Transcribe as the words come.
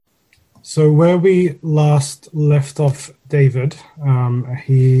So where we last left off David,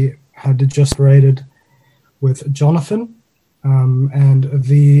 he had just raided with Jonathan, and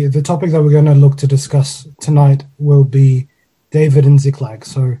the topic that we're going to look to discuss tonight will be David and Ziklag.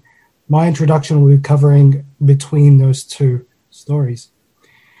 So my introduction will be covering between those two stories.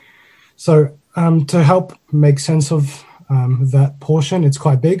 So to help make sense of that portion, it's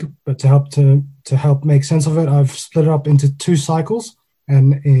quite big, but to help make sense of it, I've split it up into two cycles.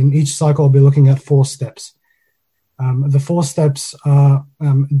 And in each cycle, I'll be looking at 4 steps. The 4 steps are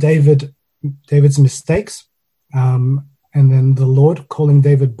David's mistakes, and then the Lord calling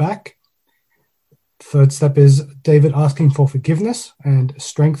David back. Third step is David asking for forgiveness and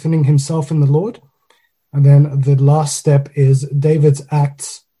strengthening himself in the Lord. And then the last step is David's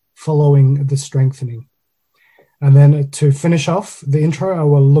acts following the strengthening. And then to finish off the intro, I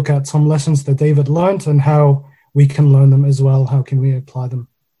will look at some lessons that David learned and how we can learn them as well. How can we apply them?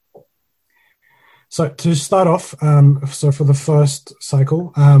 So to start off, so for the first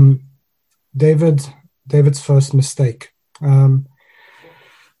cycle, David's first mistake.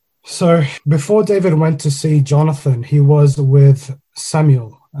 So before David went to see Jonathan, he was with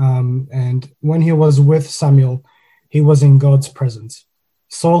Samuel. And when he was with Samuel, he was in God's presence.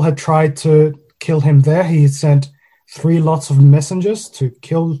 Saul had tried to kill him there. He sent 3 lots of messengers to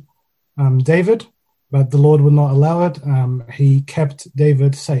kill David, but the Lord would not allow it. He kept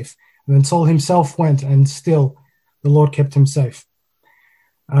David safe. And then Saul himself went, and still the Lord kept him safe.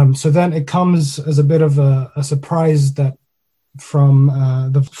 So then it comes as a bit of a surprise that from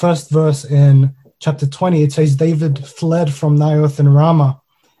the first verse in chapter 20, it says David fled from Naioth and Ramah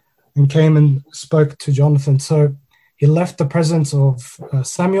and came and spoke to Jonathan. So he left the presence of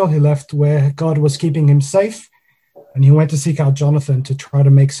Samuel. He left where God was keeping him safe, and he went to seek out Jonathan to try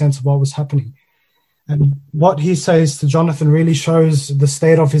to make sense of what was happening. And what he says to Jonathan really shows the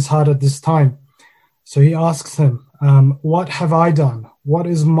state of his heart at this time. So he asks him, what have I done? What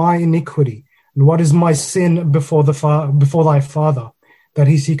is my iniquity? And what is my sin before thy father, that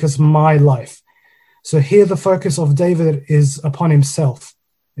he seeketh my life? So here the focus of David is upon himself.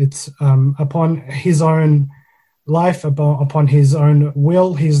 It's upon his own life, upon his own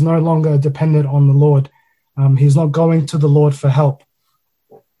will. He's no longer dependent on the Lord. He's not going to the Lord for help.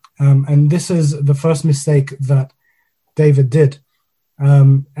 And this is the first mistake that David did.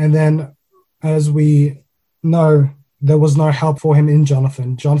 And then, as we know, there was no help for him in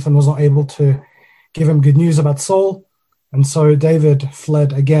Jonathan. Jonathan was not able to give him good news about Saul. And so David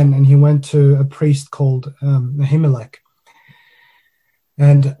fled again, and he went to a priest called Ahimelech.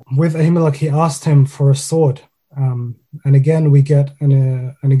 And with Ahimelech, he asked him for a sword. And again, we get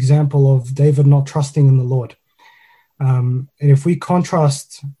an example of David not trusting in the Lord. And if we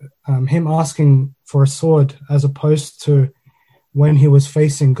contrast him asking for a sword as opposed to when he was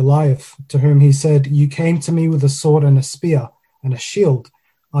facing Goliath, to whom he said, "You came to me with a sword and a spear and a shield.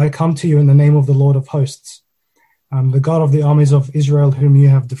 I come to you in the name of the Lord of hosts, the God of the armies of Israel, whom you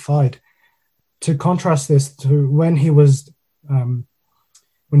have defied." To contrast this to when he was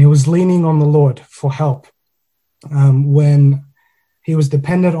leaning on the Lord for help, when he was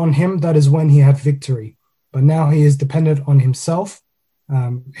dependent on him, that is when he had victory. But now he is dependent on himself.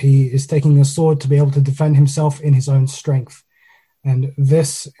 He is taking a sword to be able to defend himself in his own strength. And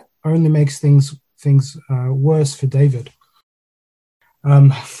this only makes things worse for David.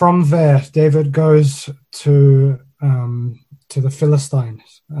 From there, David goes to the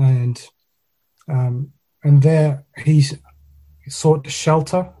Philistines, and there he sought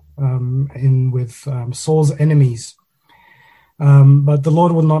shelter with Saul's enemies. But the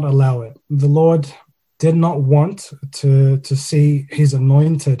Lord would not allow it. The Lord did not want to see his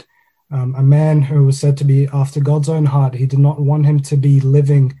anointed, a man who was said to be after God's own heart. He did not want him to be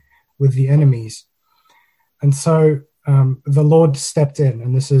living with the enemies. And so the Lord stepped in,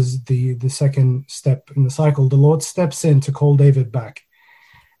 and this is the second step in the cycle. The Lord steps in to call David back.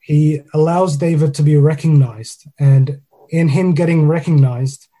 He allows David to be recognized, and in him getting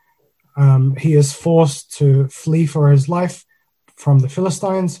recognized, he is forced to flee for his life from the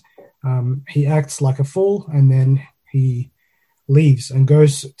Philistines. He acts like a fool, and then he leaves and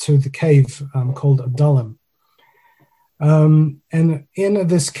goes to the cave called Adullam. And in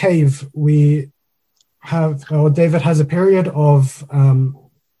this cave, David has a period of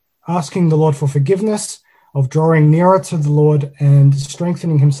asking the Lord for forgiveness, of drawing nearer to the Lord and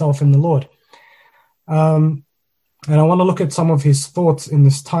strengthening himself in the Lord. And I want to look at some of his thoughts in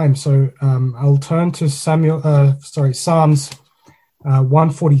this time. So I'll turn to Psalms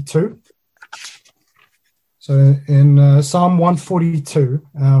 142. So in Psalm 142,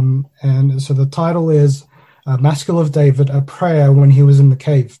 and so the title is Maskil of David, a prayer when he was in the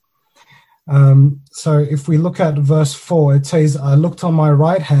cave. So if we look at verse 4, it says, I looked on my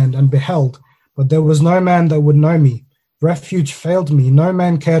right hand and beheld, but there was no man that would know me. Refuge failed me. No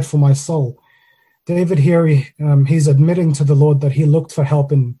man cared for my soul. David here, he's admitting to the Lord that he looked for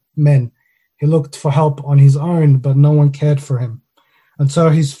help in men. He looked for help on his own, but no one cared for him. And so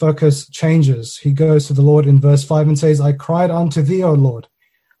his focus changes. He goes to the Lord in verse 5 and says, I cried unto thee, O Lord.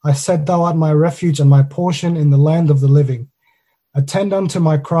 I said, thou art my refuge and my portion in the land of the living. Attend unto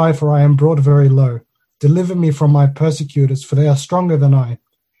my cry, for I am brought very low. Deliver me from my persecutors, for they are stronger than I.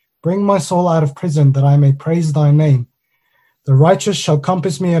 Bring my soul out of prison, that I may praise thy name. The righteous shall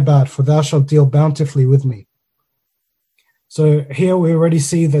compass me about, for thou shalt deal bountifully with me. So here we already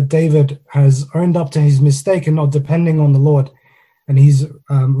see that David has owned up to his mistake and not depending on the Lord. And he's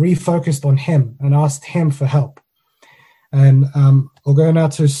refocused on him and asked him for help. And I'll go now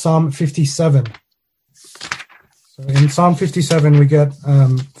to Psalm 57. So in Psalm 57, we get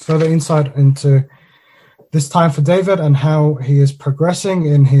further insight into this time for David and how he is progressing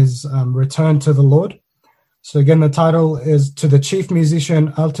in his return to the Lord. So again, the title is To the Chief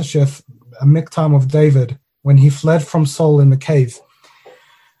Musician Altasheth, a Miktam of David, when he fled from Saul in the cave.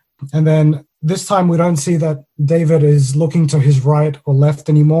 And then this time we don't see that David is looking to his right or left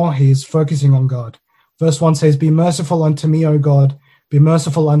anymore. He is focusing on God. Verse 1 says, Be merciful unto me, O God, be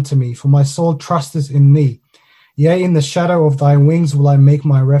merciful unto me, for my soul trusteth in thee. Yea, in the shadow of thy wings will I make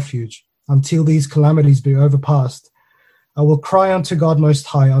my refuge, until these calamities be overpast. I will cry unto God most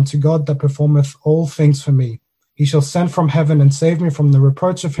high, unto God that performeth all things for me. He shall send from heaven and save me from the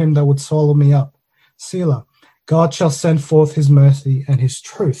reproach of him that would swallow me up. Selah. God shall send forth his mercy and his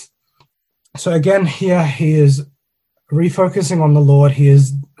truth. So again, here he is refocusing on the Lord. He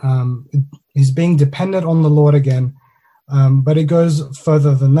is he's being dependent on the Lord again, but it goes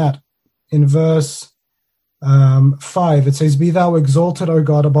further than that. In verse 5, it says, Be thou exalted, O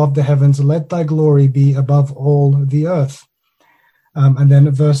God, above the heavens. Let thy glory be above all the earth. And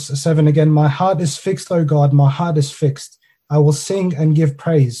then verse 7 again, My heart is fixed, O God, my heart is fixed. I will sing and give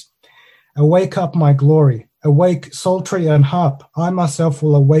praise. Awake up, my glory. Awake, psaltery and harp. I myself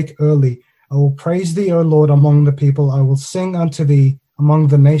will awake early. I will praise thee, O Lord, among the people. I will sing unto thee among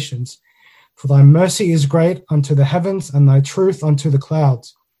the nations. For thy mercy is great unto the heavens, and thy truth unto the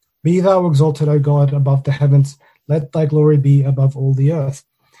clouds. Be thou exalted, O God, above the heavens. Let thy glory be above all the earth.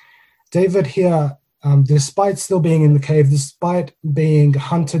 David here, despite still being in the cave, despite being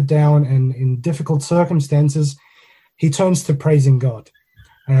hunted down and in difficult circumstances, he turns to praising God.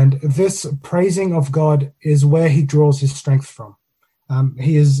 And this praising of God is where he draws his strength from.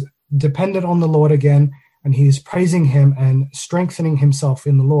 He is dependent on the Lord again, and he is praising him and strengthening himself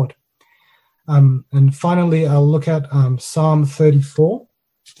in the Lord. And finally, I'll look at Psalm 34.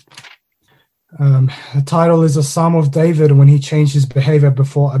 The title is a Psalm of David when he changed his behavior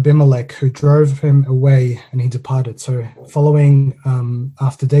before Abimelech, who drove him away and he departed. So following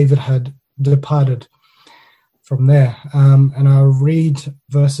after David had departed from there. And I'll read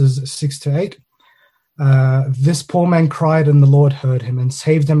verses 6 to 8. This poor man cried, and the Lord heard him and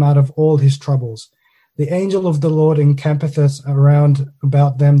saved him out of all his troubles. The angel of the Lord encampeth around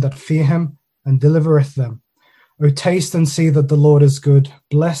about them that fear him, and delivereth them. O taste and see that the Lord is good.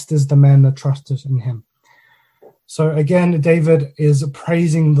 Blessed is the man that trusteth in him. So again, David is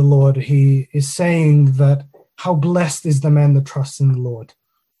praising the Lord. He is saying that how blessed is the man that trusts in the Lord.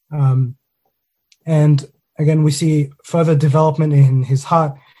 And again, we see further development in his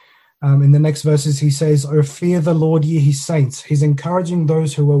heart. In the next verses, he says, O fear the Lord, ye his saints. He's encouraging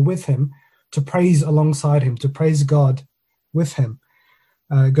those who were with him to praise alongside him, to praise God with him.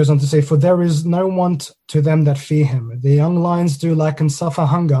 It goes on to say, For there is no want to them that fear him. The young lions do lack and suffer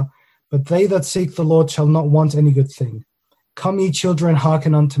hunger, but they that seek the Lord shall not want any good thing. Come, ye children,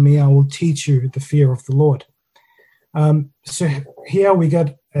 hearken unto me. I will teach you the fear of the Lord. So here we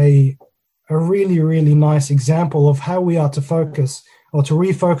get a really, really nice example of how we are to focus or to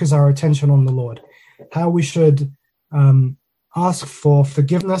refocus our attention on the Lord, how we should ask for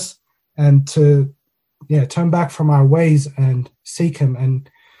forgiveness and to turn back from our ways and seek him and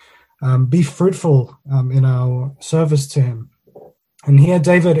be fruitful in our service to him. And here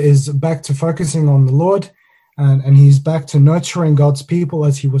David is back to focusing on the Lord, and he's back to nurturing God's people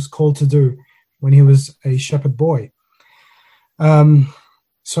as he was called to do when he was a shepherd boy.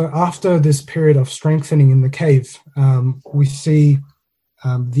 So after this period of strengthening in the cave, we see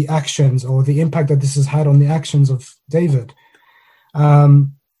the actions or the impact that this has had on the actions of David.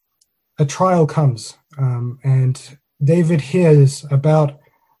 A trial comes, and David hears about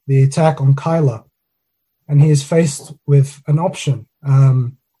the attack on Keilah, and he is faced with an option.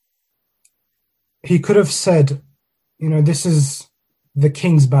 He could have said, this is the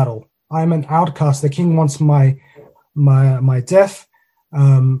king's battle. I'm an outcast. The king wants my death.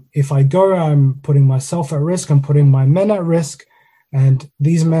 If I go, I'm putting myself at risk. I'm putting my men at risk, and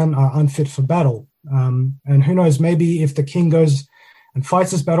these men are unfit for battle. And who knows? Maybe if the king goes and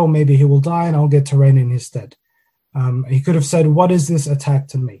fights this battle, maybe he will die, and I'll get to reign in his stead. He could have said, "What is this attack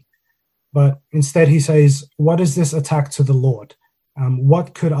to me?" But instead, he says, "What is this attack to the Lord?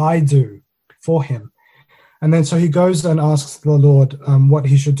 What could I do for him?" And then so he goes and asks the Lord what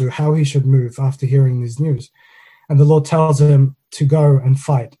he should do, how he should move after hearing this news. And the Lord tells him to go and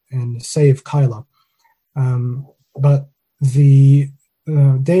fight and save Keilah. But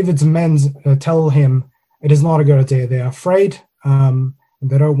David's men tell him it is not a good idea. They're afraid and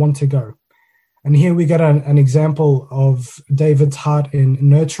they don't want to go. And here we get an example of David's heart in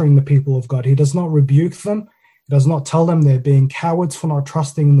nurturing the people of God. He does not rebuke them. He does not tell them they're being cowards for not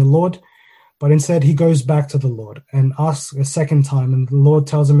trusting in the Lord. But instead, he goes back to the Lord and asks a second time. And the Lord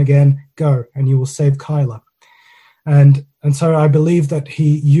tells him again, "Go, and you will save Keilah." And so I believe that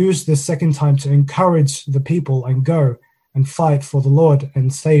he used this second time to encourage the people and go and fight for the Lord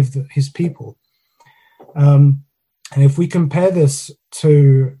and save his people. And if we compare this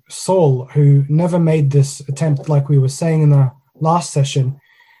to Saul, who never made this attempt, like we were saying in the last session,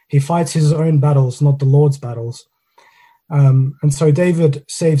 he fights his own battles, not the Lord's battles. And so David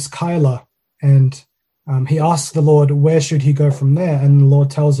saves Keilah, and he asks the Lord, where should he go from there? And the Lord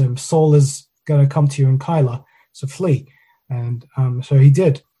tells him, Saul is going to come to you in Keilah, so flee. And so he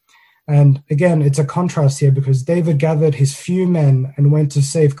did. And again, it's a contrast here because David gathered his few men and went to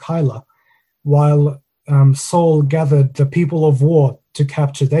save Keilah, while Saul gathered the people of war to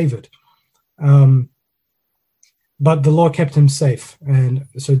capture David. But the Lord kept him safe. And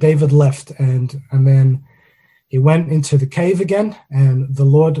so David left, and then he went into the cave again, and the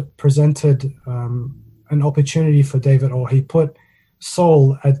Lord presented an opportunity for David, or he put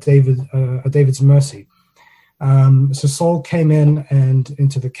Saul at David's mercy. So Saul came in and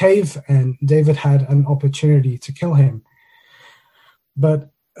into the cave, and David had an opportunity to kill him.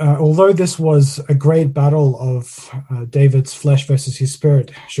 But although this was a great battle of David's flesh versus his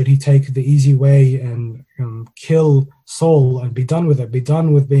spirit, should he take the easy way and kill Saul and be done with it, be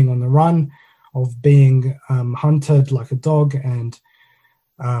done with being on the run, of being hunted like a dog, and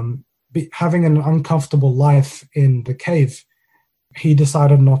having an uncomfortable life in the cave, he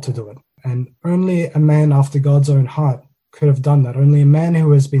decided not to do it. And only a man after God's own heart could have done that. Only a man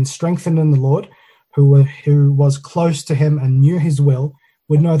who has been strengthened in the Lord, who was close to him and knew his will,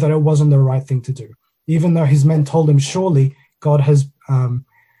 would know that it wasn't the right thing to do. Even though his men told him, surely God has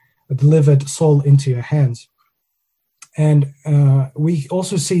delivered Saul into your hands. And we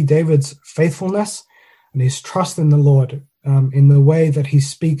also see David's faithfulness and his trust in the Lord in the way that he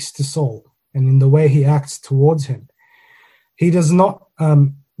speaks to Saul and in the way he acts towards him. He does not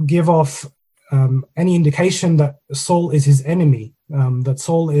give off any indication that Saul is his enemy, that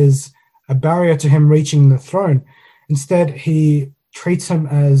Saul is a barrier to him reaching the throne. Instead, he treats him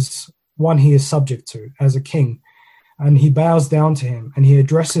as one he is subject to, as a king, and he bows down to him, and he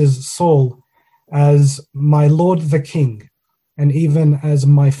addresses Saul as my lord the king, and even as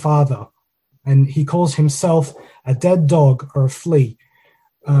my father, and he calls himself a dead dog or a flea.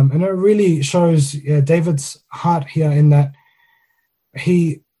 And it really shows David's heart here in that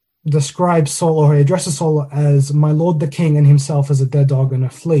he describes Saul, or he addresses Saul as my lord the king, and himself as a dead dog and a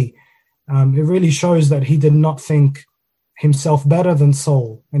flea. It really shows that he did not think himself better than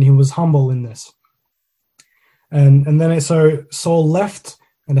Saul, and he was humble in this. And then so Saul left,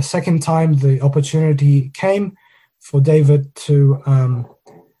 and a second time the opportunity came for David to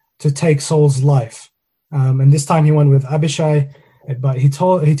take Saul's life. And this time he went with Abishai, but he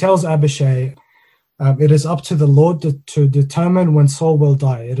tells Abishai, it is up to the Lord to determine when Saul will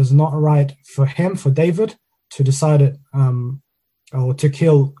die. It is not right for him, for David, to decide it or to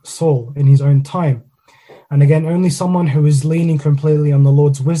kill Saul in his own time. And again, only someone who is leaning completely on the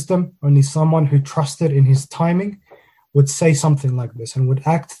Lord's wisdom, only someone who trusted in his timing would say something like this and would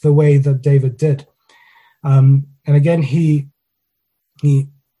act the way that David did. And again, he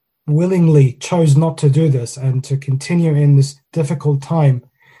willingly chose not to do this and to continue in this difficult time.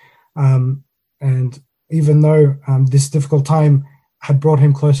 And even though this difficult time had brought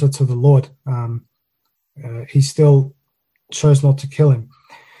him closer to the Lord, he still chose not to kill him.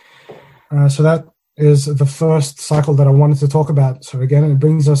 So that is the first cycle that I wanted to talk about. So again, it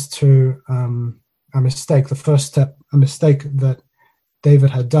brings us to a mistake, the first step, a mistake that David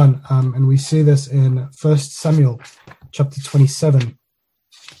had done. And we see this in 1 Samuel chapter 27.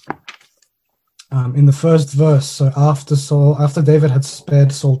 In the first verse, so after David had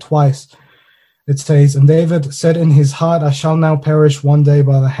spared Saul twice, it says, "And David said in his heart, I shall now perish one day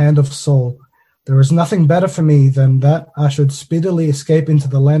by the hand of Saul. There is nothing better for me than that I should speedily escape into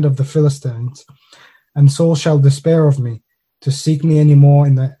the land of the Philistines, and Saul shall despair of me, to seek me any more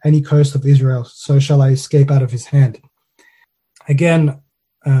in any coast of Israel, so shall I escape out of his hand." Again,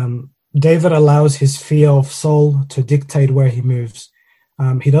 David allows his fear of Saul to dictate where he moves.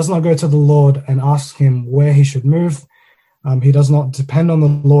 He does not go to the Lord and ask him where he should move. He does not depend on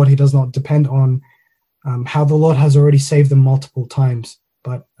the Lord. He does not depend on how the Lord has already saved him multiple times.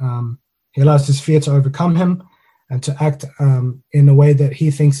 But he allows his fear to overcome him and to act in a way that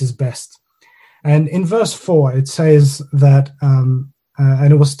he thinks is best. And in verse 4, it says that,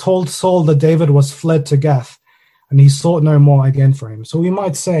 and it was told Saul that David was fled to Gath, and he sought no more again for him. So we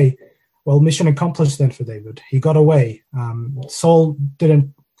might say, well, mission accomplished then for David. He got away. Saul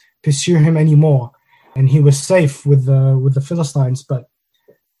didn't pursue him anymore, and he was safe with the Philistines, but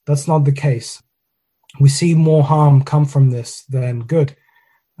that's not the case. We see more harm come from this than good.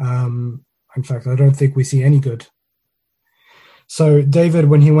 In fact, I don't think we see any good. So David,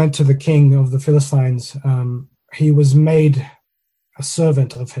 when he went to the king of the Philistines, he was made a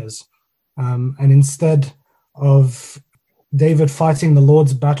servant of his. And instead of David fighting the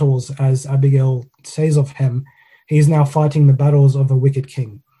Lord's battles, as Abigail says of him, he is now fighting the battles of a wicked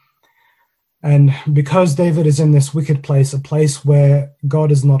king. And because David is in this wicked place, a place where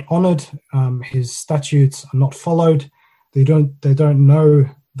God is not honored, his statutes are not followed, they don't know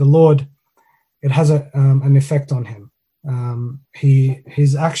the Lord, it has an effect on him.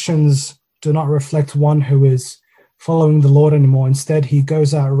 His actions do not reflect one who is following the Lord anymore. Instead, he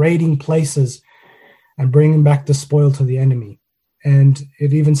goes out raiding places and bringing back the spoil to the enemy. And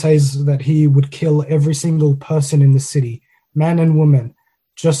it even says that he would kill every single person in the city, man and woman,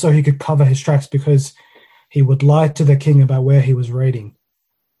 just so he could cover his tracks, because he would lie to the king about where he was raiding.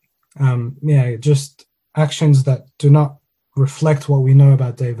 Just actions that do not reflect what we know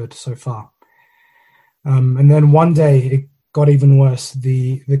about David so far. And then one day it got even worse.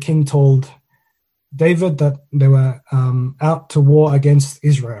 The king told David that they were out to war against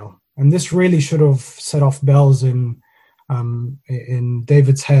Israel. And this really should have set off bells in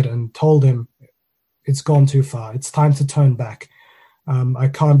David's head and told him, it's gone too far. It's time to turn back. I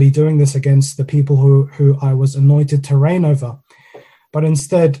can't be doing this against the people who I was anointed to reign over. But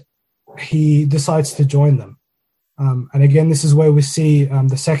instead, he decides to join them. And again, this is where we see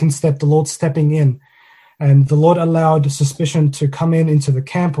the second step, the Lord stepping in. And the Lord allowed suspicion to come into the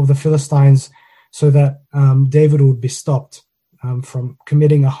camp of the Philistines so that David would be stopped from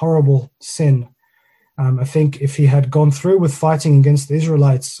committing a horrible sin. I think if he had gone through with fighting against the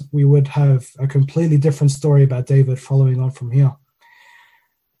Israelites, we would have a completely different story about David following on from here.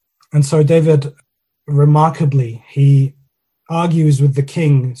 And so David, remarkably, he argues with the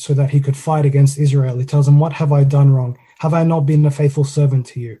king so that he could fight against Israel. He tells him, "What have I done wrong? Have I not been a faithful servant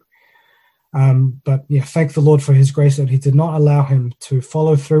to you?" But thank the Lord for his grace that he did not allow him to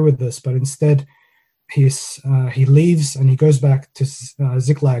follow through with this, but instead he leaves and he goes back to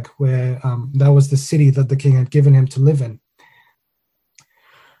Ziklag, where that was the city that the king had given him to live in.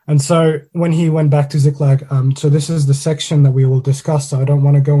 And so when he went back to Ziklag, so this is the section that we will discuss, so I don't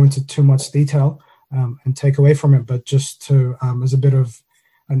want to go into too much detail and take away from it, but just to as a bit of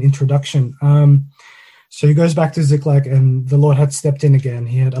an introduction. So he goes back to Ziklag, and the Lord had stepped in again.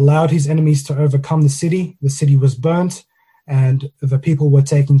 He had allowed his enemies to overcome the city. The city was burnt, and the people were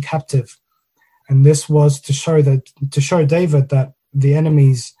taken captive. And this was to show David that the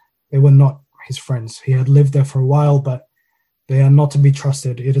enemies, they were not his friends. He had lived there for a while, but they are not to be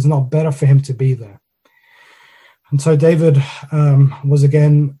trusted. It is not better for him to be there. And so David was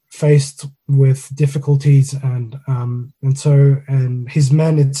again faced with difficulties, and his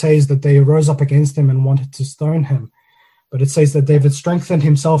men, it says that they rose up against him and wanted to stone him. But it says that David strengthened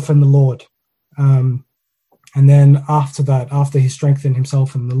himself in the Lord. And then after that, after he strengthened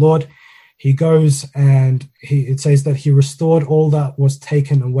himself in the Lord, he goes and it says that he restored all that was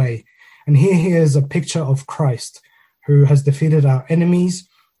taken away. And here he is a picture of Christ, who has defeated our enemies,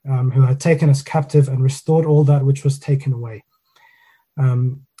 who had taken us captive and restored all that which was taken away.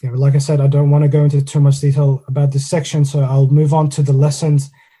 Like I said, I don't want to go into too much detail about this section, so I'll move on to the lessons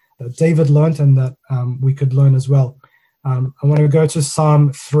that David learned and that we could learn as well. I want to go to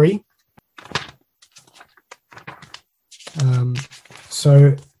Psalm 3.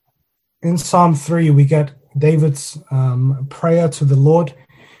 So in Psalm 3, we get David's prayer to the Lord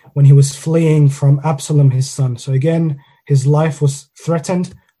when he was fleeing from Absalom, his son. So again, his life was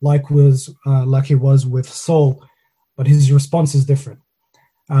threatened, like he was with Saul, but his response is different.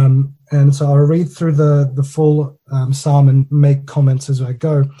 And so I'll read through the full psalm and make comments as I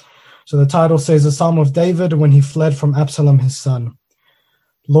go. So the title says, A Psalm of David when he fled from Absalom his son.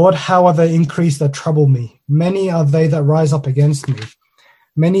 Lord, how are they increased that trouble me? Many are they that rise up against me.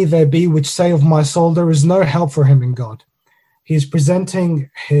 Many there be which say of my soul, there is no help for him in God. He is presenting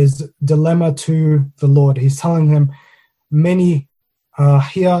his dilemma to the Lord. He's telling him, many are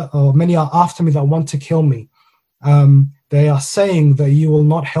here, or many are after me that want to kill me. They are saying that you will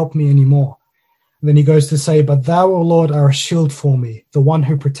not help me anymore. And then he goes to say, but thou, O Lord, are a shield for me, the one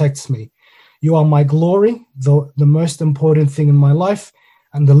who protects me. You are my glory, the most important thing in my life,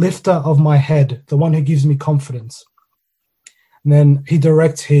 and the lifter of my head, the one who gives me confidence. And then he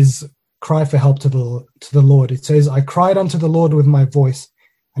directs his cry for help to the Lord. It says, I cried unto the Lord with my voice,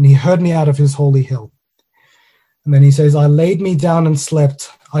 and he heard me out of his holy hill. And then he says, I laid me down and slept.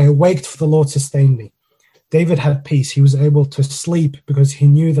 I awaked, for the Lord sustained me. David had peace. He was able to sleep because he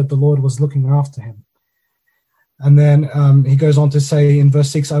knew that the Lord was looking after him. And then he goes on to say in verse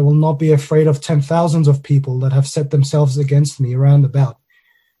 6, I will not be afraid of 10,000s of people that have set themselves against me around about.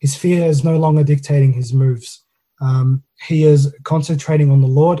 His fear is no longer dictating his moves. He is concentrating on the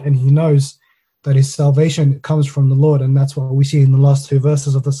Lord, and he knows that his salvation comes from the Lord. And that's what we see in the last two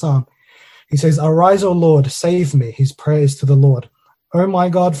verses of the psalm. He says, Arise, O Lord, save me. His prayer is to the Lord. O my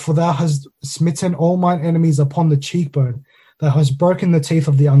God, for thou hast smitten all mine enemies upon the cheekbone. Thou hast broken the teeth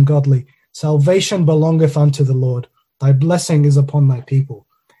of the ungodly. Salvation belongeth unto the Lord. Thy blessing is upon thy people.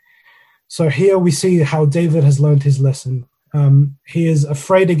 So here we see how David has learned his lesson. He is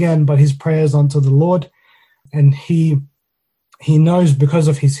afraid again, but his prayer is unto the Lord. And he knows, because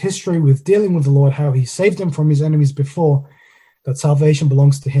of his history with dealing with the Lord, how he saved him from his enemies before, that salvation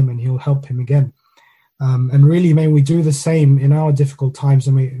belongs to him and he'll help him again. And really, may we do the same in our difficult times,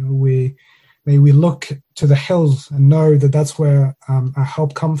 and may we look to the hills and know that that's where our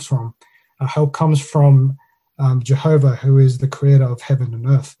help comes from. Our help comes from Jehovah, who is the creator of heaven and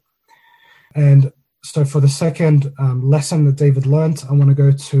earth. And so for the second lesson that David learned, I want to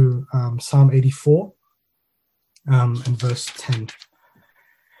go to Psalm 84 and verse 10.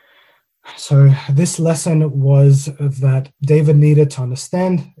 So this lesson was that David needed to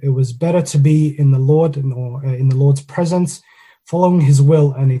understand it was better to be in the Lord or in the Lord's presence, following his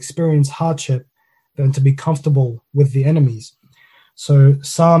will and experience hardship, than to be comfortable with the enemies. So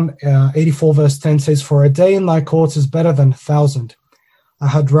Psalm 84 verse 10 says, For a day in thy courts is better than 1,000. I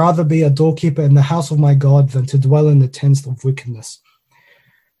had rather be a doorkeeper in the house of my God than to dwell in the tents of wickedness.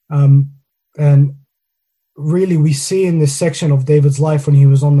 And really, we see in this section of David's life when he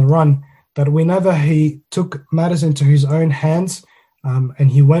was on the run, that whenever he took matters into his own hands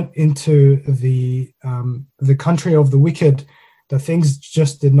and he went into the country of the wicked, that things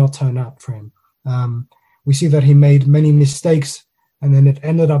just did not turn out for him. We see that he made many mistakes, and then it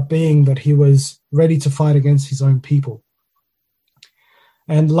ended up being that he was ready to fight against his own people.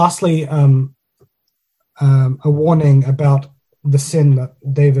 And lastly, a warning about the sin that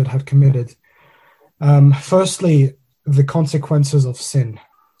David had committed. Firstly, the consequences of sin.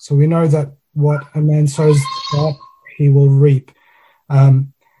 So we know that what a man sows, that he will reap.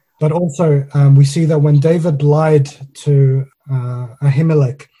 But also, we see that when David lied to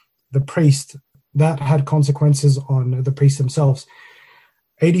Ahimelech, the priest, that had consequences on the priests themselves.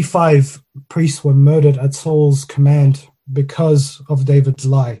 85 priests were murdered at Saul's command because of David's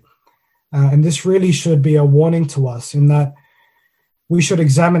lie. And this really should be a warning to us in that we should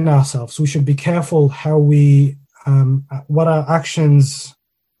examine ourselves. We should be careful how what our actions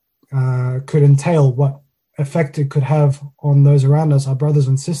could entail, what effect it could have on those around us, our brothers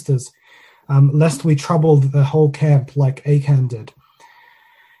and sisters, lest we trouble the whole camp like Achan did.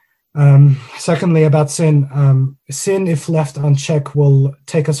 Secondly, about sin. Sin, if left unchecked, will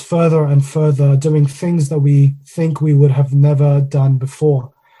take us further and further, doing things that we think we would have never done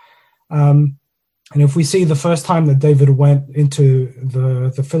before. And if we see the first time that David went into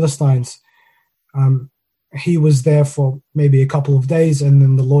the Philistines, he was there for maybe a couple of days, and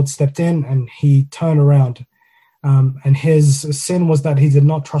then the Lord stepped in and he turned around. And his sin was that he did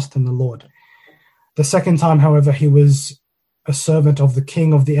not trust in the Lord. The second time, however, he was a servant of the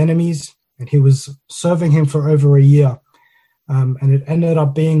king of the enemies, and he was serving him for over a year. And it ended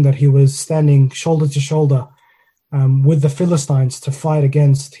up being that he was standing shoulder to shoulder with the Philistines to fight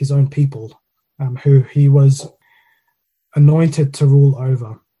against his own people, who he was anointed to rule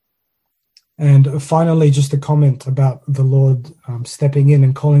over. And finally, just a comment about the Lord stepping in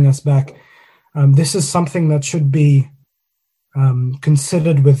and calling us back. This is something that should be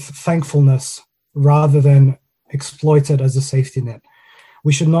considered with thankfulness rather than exploited as a safety net.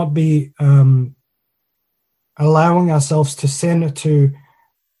 We should not be allowing ourselves to sin, to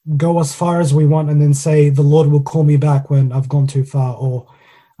go as far as we want and then say, the Lord will call me back when I've gone too far, or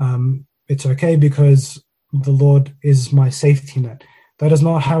it's okay because the Lord is my safety net. That is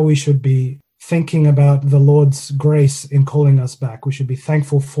not how we should be thinking about the Lord's grace in calling us back. We should be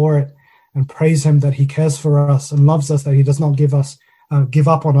thankful for it and praise him that he cares for us and loves us, that he does not give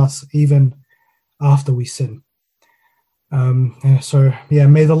up on us even after we sin. May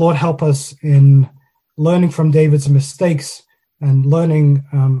the Lord help us in learning from David's mistakes and learning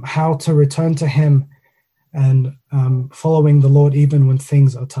how to return to him and following the Lord even when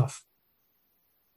things are tough.